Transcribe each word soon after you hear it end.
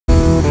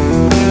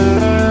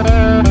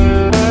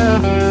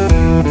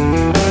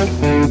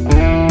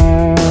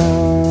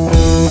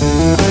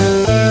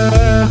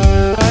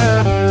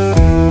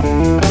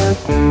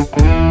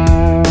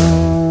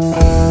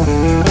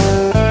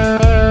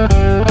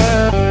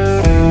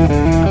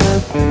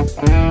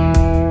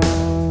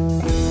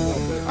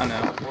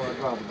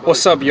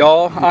What's up,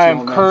 y'all? I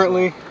am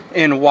currently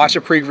in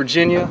Wachapreague,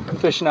 Virginia,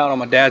 fishing out on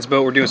my dad's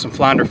boat. We're doing some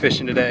flounder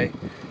fishing today.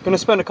 Gonna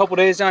spend a couple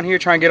days down here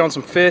trying to get on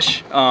some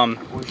fish.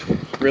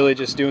 Really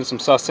just doing some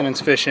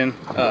sustenance fishing.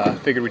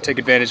 Figured we'd take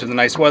advantage of the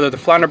nice weather. The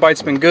flounder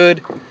bite's been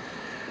good.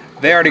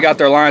 They already got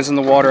their lines in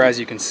the water, as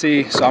you can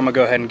see, so I'm gonna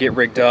go ahead and get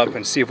rigged up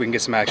and see if we can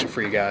get some action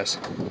for you guys.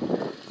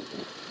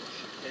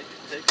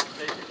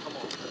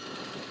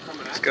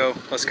 Let's go.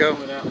 Let's go.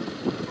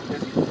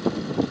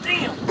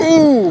 Damn!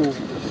 Ooh!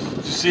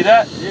 Did you see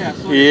that? Yeah.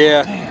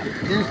 Yeah.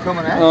 Damn. He was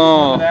coming at you.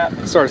 Oh,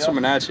 started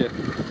swimming at you. Picked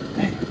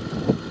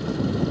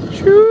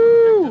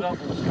it up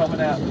and was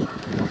coming at me.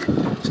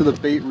 So the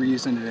bait we're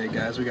using today,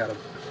 guys, we got a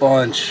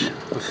bunch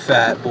of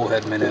fat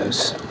bullhead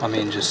minnows. I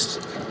mean, just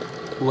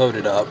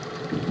loaded up.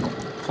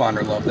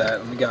 Flounder love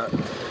that. And we got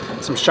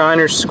some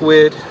shiners,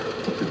 squid.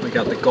 We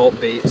got the gulp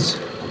baits.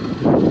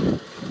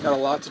 Got a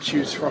lot to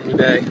choose from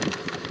today.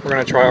 We're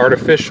gonna try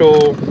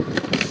artificial.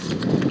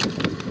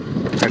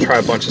 We're gonna try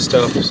a bunch of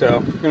stuff. So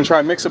we're gonna try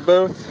a mix of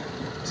both.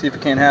 See if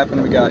it can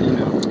happen. We got, you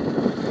know,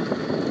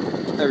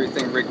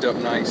 everything rigged up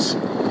nice.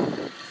 Got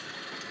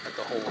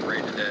the whole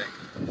array today.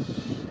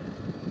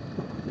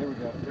 There we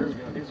go. There we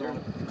go. He's on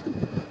it.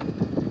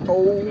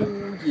 Oh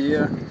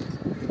yeah.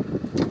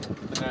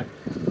 Okay.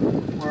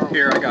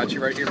 Here, I got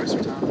you right here,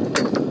 Mr. Tom.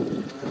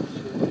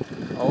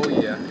 Oh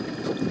yeah.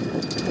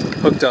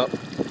 Hooked up.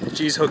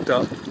 G's hooked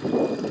up.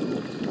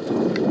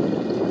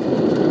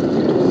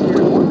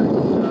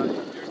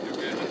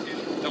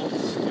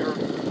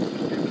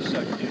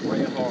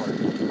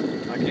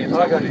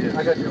 I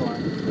got your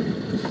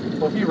line.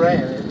 Well, if you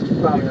ran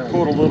it, probably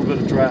pulled a little bit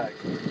of drag.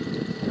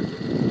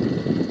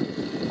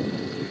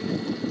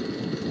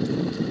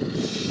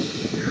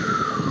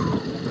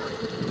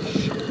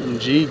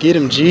 G, get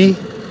him, G.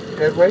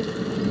 Good weight.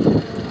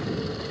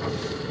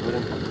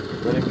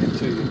 Let him get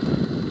to you.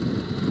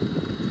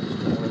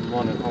 Let him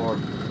run it hard.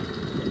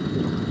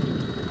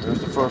 There's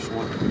the first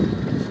one.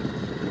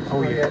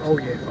 Oh yeah, oh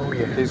yeah, oh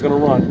yeah. He's gonna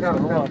run. He's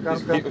gonna run.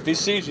 If he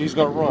sees you, he's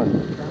gonna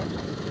run.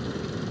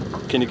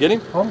 Can you get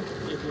him? Oh.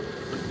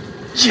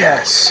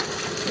 Yes!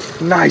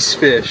 Nice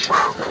fish.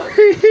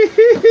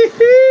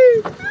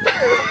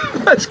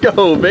 Let's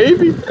go,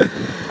 baby.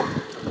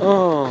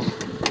 Oh.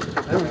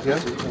 There we go.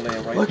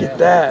 Look at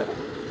that.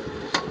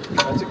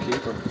 That's a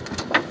keeper.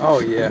 Oh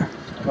yeah.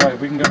 All right,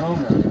 we can go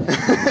home now.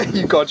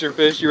 You caught your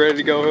fish, you ready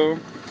to go home?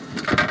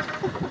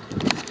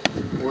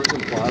 Where's the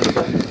fly?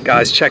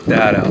 Guys, check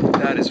that out.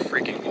 That is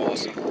freaking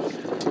awesome.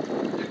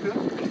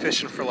 Been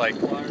fishing for like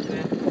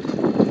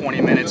 20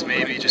 minutes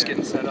maybe, just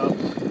getting set up. I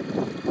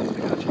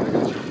got you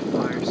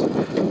pliers.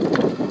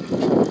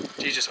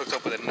 G just hooked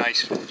up with a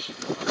nice fish.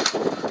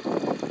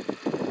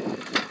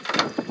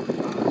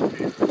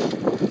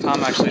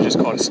 Tom actually just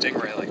caught a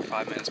stingray like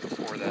 5 minutes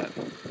before that.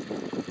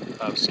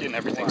 I was getting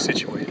everything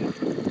situated.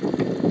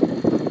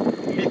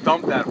 He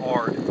thumped that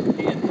hard.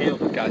 He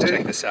inhaled it. Guys,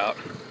 check this out.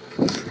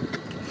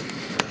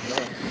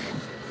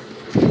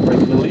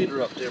 Bring the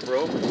leader up there,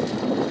 bro.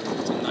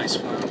 It's a nice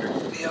flounder.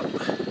 Yep.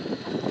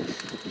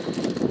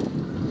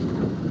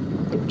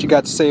 What you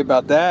got to say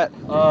about that?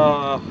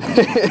 I'm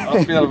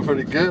feeling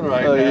pretty good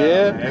right now. Oh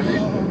yeah?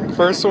 Man.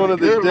 First one of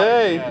the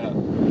day. Right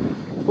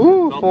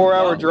Woo,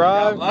 4-hour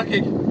drive.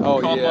 Lucky. Oh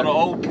Caught yeah. on an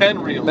old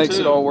pen reel. Makes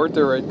too. it all worth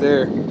it right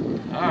there.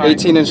 All right.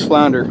 18-inch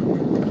flounder.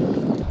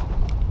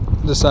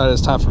 Decided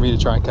it's time for me to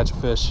try and catch a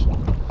fish.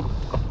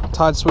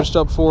 Tide switched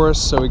up for us,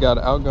 so we got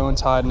an outgoing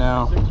tide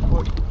now. 6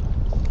 foot.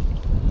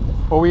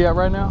 What are we at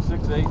right now?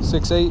 6'8".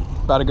 6'8".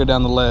 About to go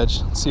down the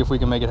ledge. See if we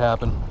can make it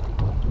happen.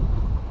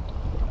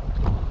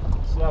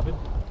 7.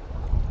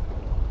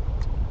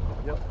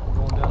 Yep, we're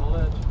going down the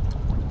ledge.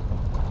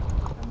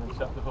 And then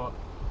set the hook.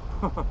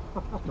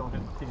 Don't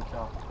hit the teeth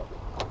out.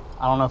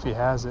 I don't know if he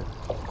has it.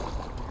 You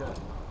got it.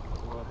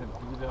 Well,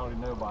 you already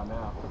know by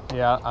now.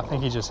 Yeah, I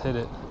think he just hit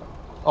it.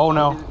 Oh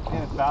no.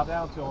 Can't bow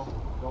down to him.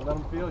 Don't let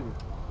him feel you.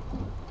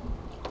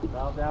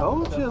 Bow down.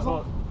 Oh, set the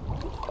hook.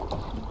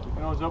 You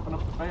can always open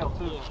up the bail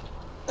too.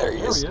 There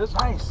he is. There he is.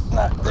 Nice.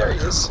 There he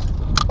is.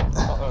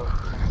 Uh-oh.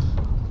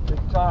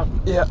 Take your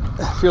time. Yeah,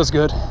 feels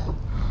good.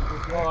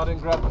 Oh, I didn't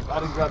grab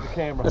the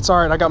camera. It's all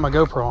right. I got my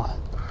GoPro on.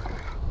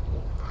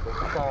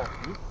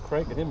 You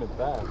cranking him in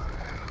fast.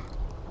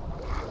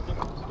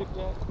 Stick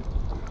that.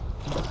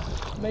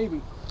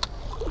 Maybe.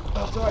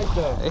 That's right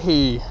though.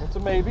 Hey. That's a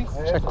maybe.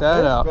 Check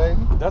that out. Baby.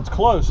 That's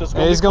close. That's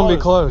gonna He's gonna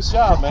be close. Good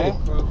job, man.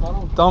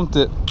 Thumped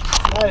it.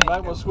 Hey,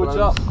 might want to switch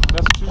up.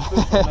 That's 2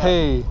 fish.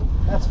 Hey.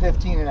 That's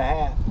 15 and a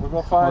half. We're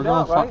gonna find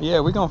out, right? Yeah,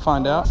 we're gonna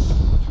find out.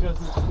 You guys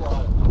need to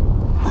fly.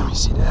 Let me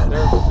see that.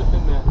 There, sitting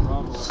in there,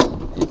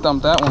 probably. He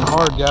thumped that one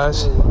hard,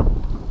 guys.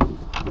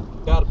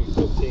 Gotta be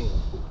 15.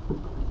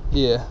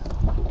 Yeah.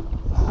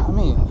 I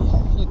mean,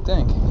 you'd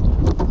think.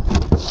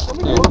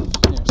 Here,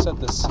 set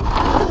this.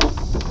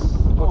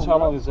 How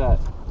long is that?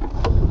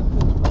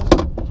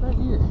 It's right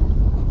here.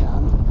 Got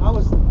him. I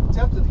was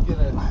tempted to get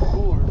a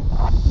cooler.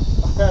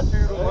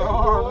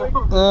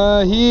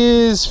 He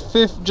is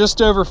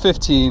just over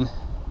 15.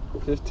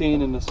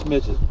 15 and a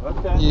smidget.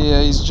 Okay.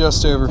 Yeah, he's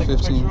just over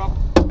 15.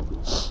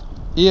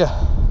 Yeah.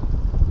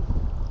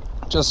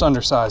 Just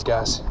undersized,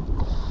 guys.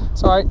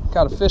 It's all right.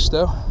 Got a fish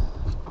though.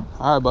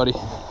 All right, buddy.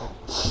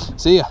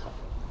 See ya.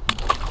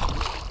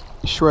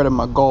 Shredded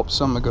my gulp,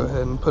 so I'm gonna go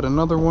ahead and put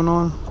another one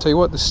on. Tell you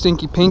what, the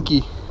Stinky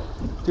Pinky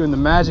doing the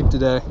magic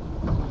today.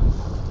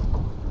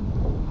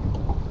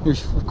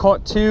 You've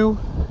caught 2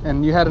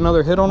 and you had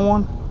another hit on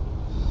one.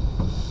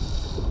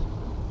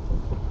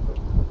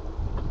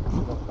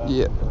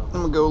 Yeah,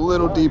 I'm gonna go a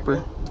little deeper.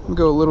 I'm gonna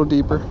go a little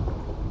deeper.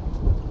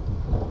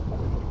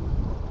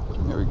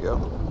 There we go.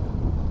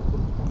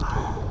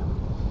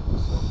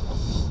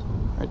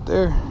 Right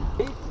there.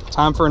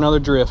 Time for another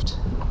drift.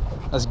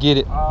 Let's get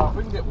it. If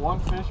we can get one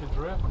fish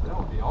adrift, that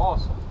would be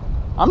awesome.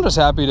 I'm just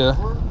happy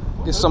to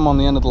get some on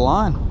the end of the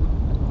line.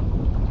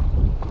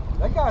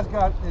 That guy's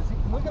got.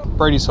 Look at.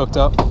 Brady's hooked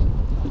up.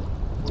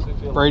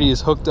 Brady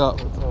is hooked up.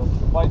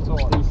 Lights on.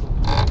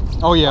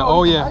 Oh yeah,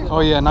 oh yeah,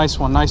 oh yeah. Nice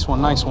one, nice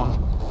one, nice one.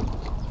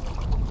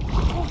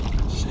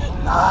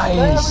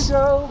 Nice. There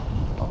we go.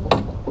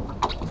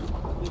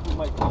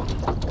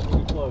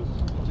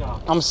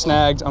 I'm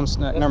snagged. I'm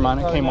snagged. Never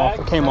mind. It came off.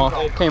 It came off.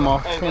 It came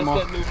off. It came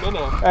off.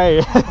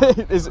 Hey,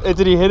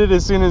 did he hit it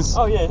as soon as?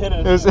 Oh yeah, hit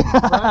it.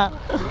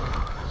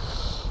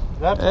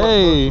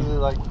 Hey,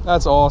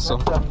 that's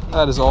awesome.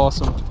 That is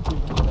awesome.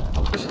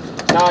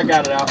 Now I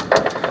got it out.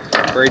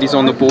 Brady's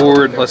on the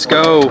board. Let's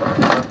go.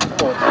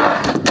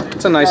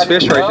 That's a nice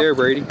fish right there,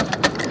 Brady.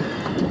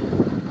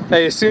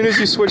 Hey, as soon as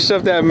you switched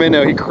up that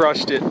minnow, he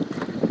crushed it.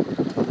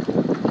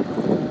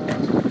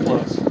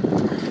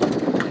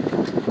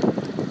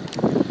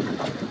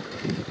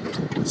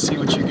 Let's see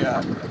what you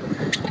got.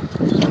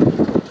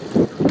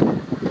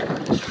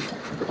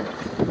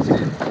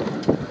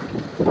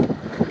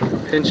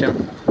 Pinch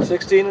him.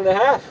 16 and a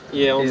half.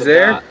 Yeah, on he's the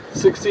there? dot.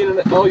 16 and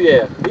a, oh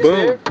yeah. He's Boom.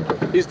 there.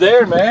 He's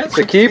there, man. It's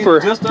a keeper.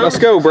 Let's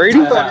go, Brady.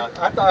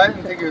 I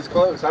didn't think he was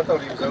close. I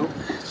thought he was open.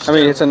 I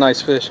mean, it's a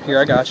nice fish. Here,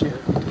 I got you.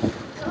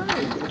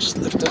 Just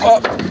lift him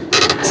up.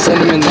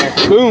 Send him in there.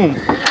 Boom.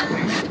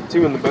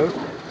 2 in the boat.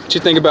 What you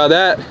think about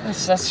that? That's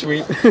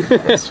sweet.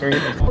 That's sweet.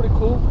 Pretty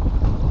cool.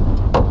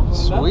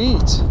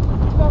 Sweet. You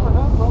never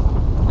know, bro.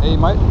 Hey,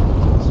 Mike.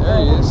 There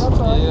he is.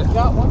 Yeah. You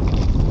got one.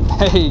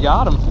 Hey, you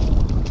got him.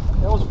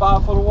 That was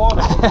 5 foot of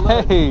water.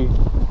 Hey.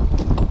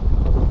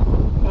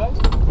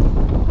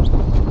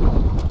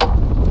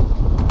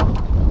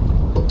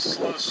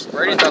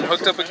 Brady's done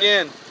hooked up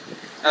again.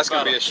 That's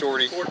gonna be a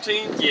shorty.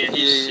 14? Yeah,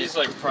 she's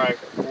like probably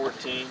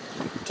 14.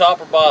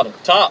 Top or bottom?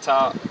 Top.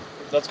 Top.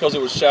 That's because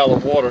it was shallow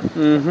water.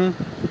 Mm-hmm.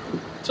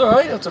 It's all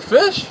right. That's a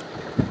fish.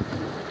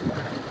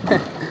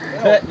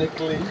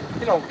 Technically,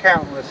 you don't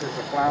count unless it's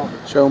a flounder.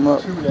 Show him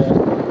up. True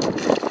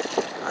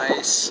that.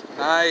 Nice,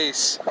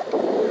 nice.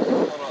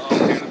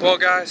 Well,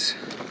 guys,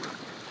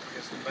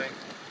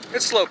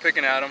 it's slow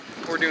picking at them.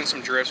 We're doing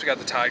some drifts. We got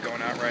the tide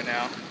going out right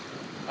now.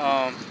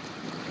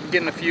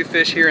 Getting a few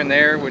fish here and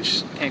there,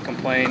 which can't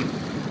complain.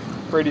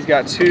 Brady's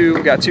got 2.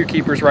 We got 2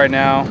 keepers right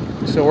now.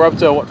 So we're up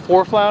to what,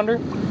 4 flounder?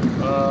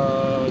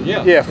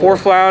 Yeah. Yeah, 4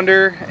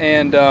 flounder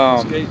and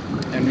skate.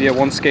 And yeah,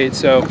 1 skate.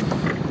 So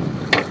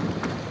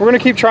we're gonna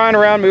keep trying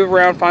around, move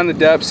around, find the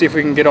depth, see if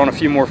we can get on a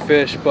few more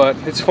fish. But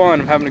it's fun.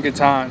 I'm having a good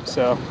time.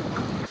 So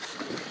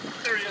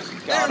There he is.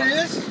 Got there him.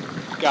 it is.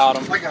 Got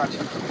him. I got you.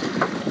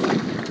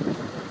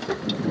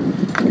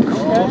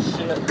 Oh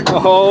shit.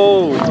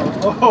 Oh,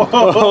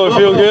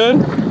 feel good?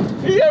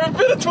 He haven't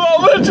been at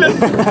 12 inches.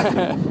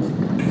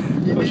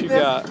 What you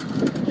got?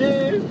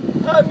 Yeah,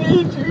 I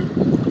need you.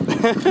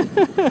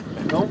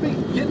 Don't be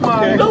getting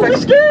my. Don't be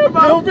scared of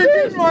my Don't be fish.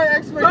 getting my Don't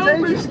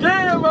be expectations.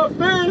 scared of my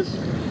fish.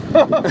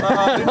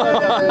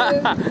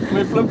 Let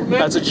me flip him in.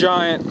 That's a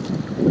giant.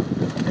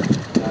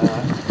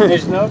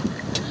 Fish no?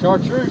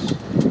 Chartreuse.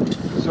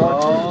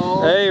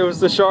 Oh. Hey, it was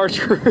the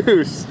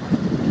chartreuse.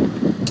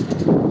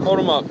 Hold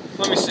him up.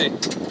 Let me see.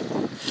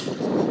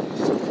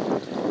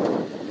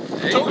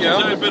 There you Told you go.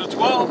 it's only been at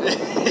 12.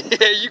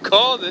 Yeah, you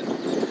called it.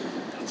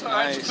 That's all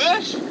right.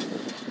 Nice. Fish.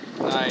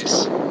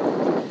 Nice.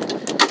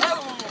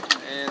 Oh.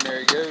 And there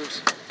he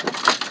goes.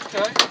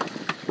 Okay.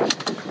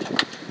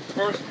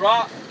 First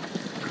drop.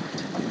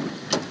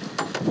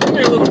 Come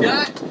here, little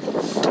guy.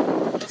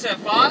 Let's have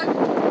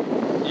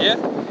 5. Yeah.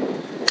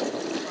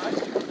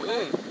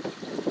 Boom.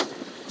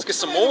 Let's get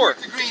some more.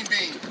 The green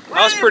bean.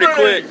 That was pretty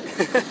quick.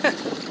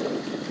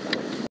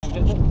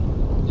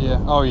 Yeah.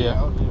 Oh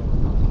yeah.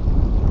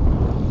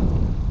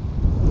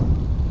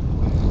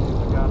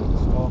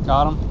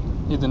 Got him.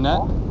 Need the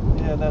net?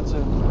 Yeah, that's a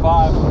 5. I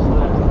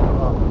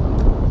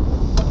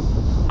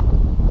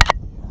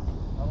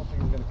don't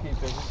think he's gonna keep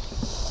it.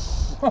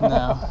 No.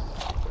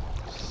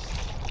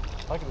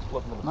 I can just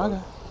flip him in the boat.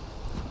 Okay.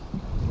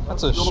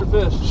 That's a Little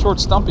fish. short,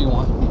 stumpy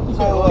one.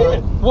 So,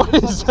 What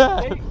is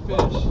that? Skate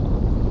fish.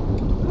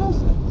 What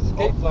is it?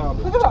 Skate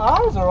flounder. look at the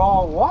eyes are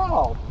all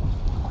wild.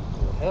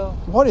 Hell.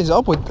 What is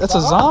up with? That's a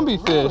The eyes zombie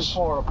are really fish.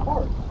 far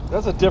apart.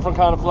 That's a different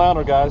kind of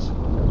flounder, guys.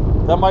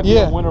 That might be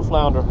Yeah. a winter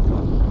flounder.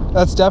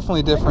 That's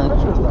definitely different.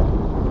 Pictures of that.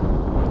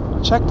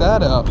 Check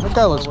that out. That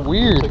guy looks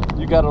weird.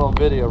 You got it on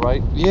video,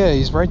 right? Yeah,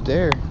 he's right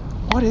there.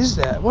 What is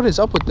that? What is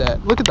up with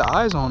that? Look at the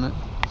eyes on it.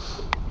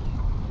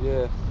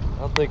 Yeah.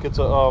 I think it's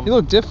a He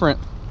looked different.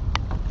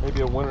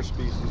 maybe a winter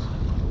species.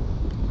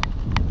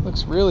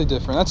 Looks really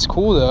different. That's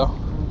cool though.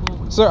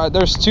 So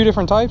there's 2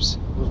 different types?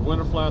 There's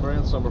winter flounder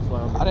and summer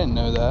flounder. I didn't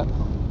know that.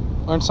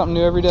 Learn something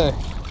new every day.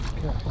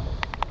 Okay.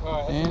 All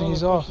right, And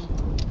he's off.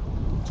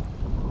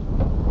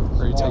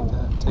 Brady, take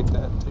that, take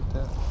that, take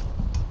that.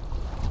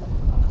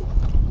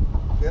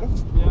 Get him?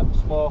 Yeah,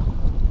 small.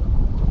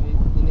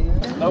 You need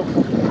it? Nope.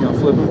 You gonna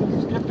flip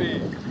him?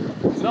 Skippy.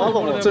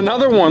 It's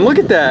another one. Look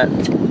at that.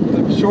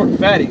 Short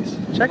fatties.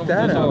 Check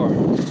that Those out.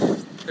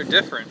 are. They're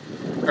different.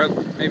 Or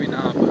maybe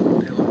not, but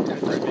they look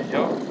different.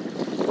 Yup.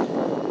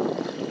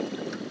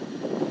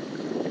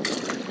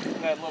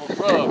 That little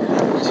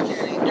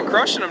rub. You're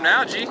crushing them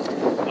now, G.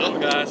 Little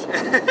guys.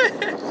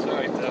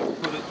 Sorry,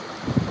 put it.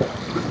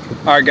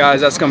 Alright guys,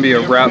 that's going to be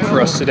a wrap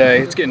for us today.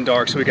 It's getting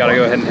dark, so we got to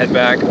go ahead and head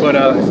back. But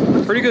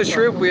pretty good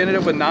trip. We ended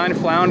up with 9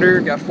 flounder,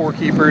 got 4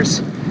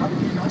 keepers.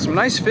 Some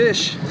nice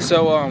fish.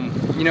 So,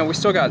 you know, we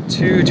still got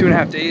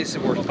 2.5 days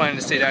that we're planning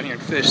to stay down here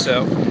and fish.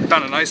 So,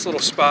 found a nice little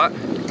spot.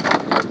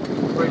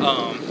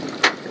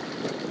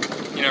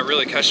 You know,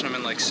 really catching them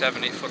in like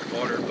 7-8 foot of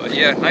water. But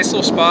yeah, nice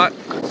little spot.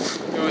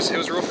 It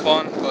was real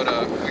fun, but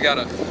we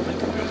gotta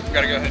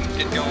go ahead and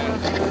get going.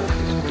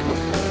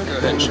 Go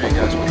ahead and show you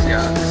guys what we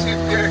got. See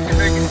if Derek can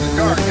make it to the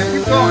dark. Can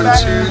you go 1, back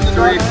 2, in the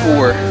 3, dark?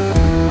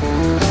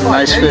 4.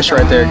 Nice fish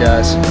right there,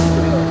 guys.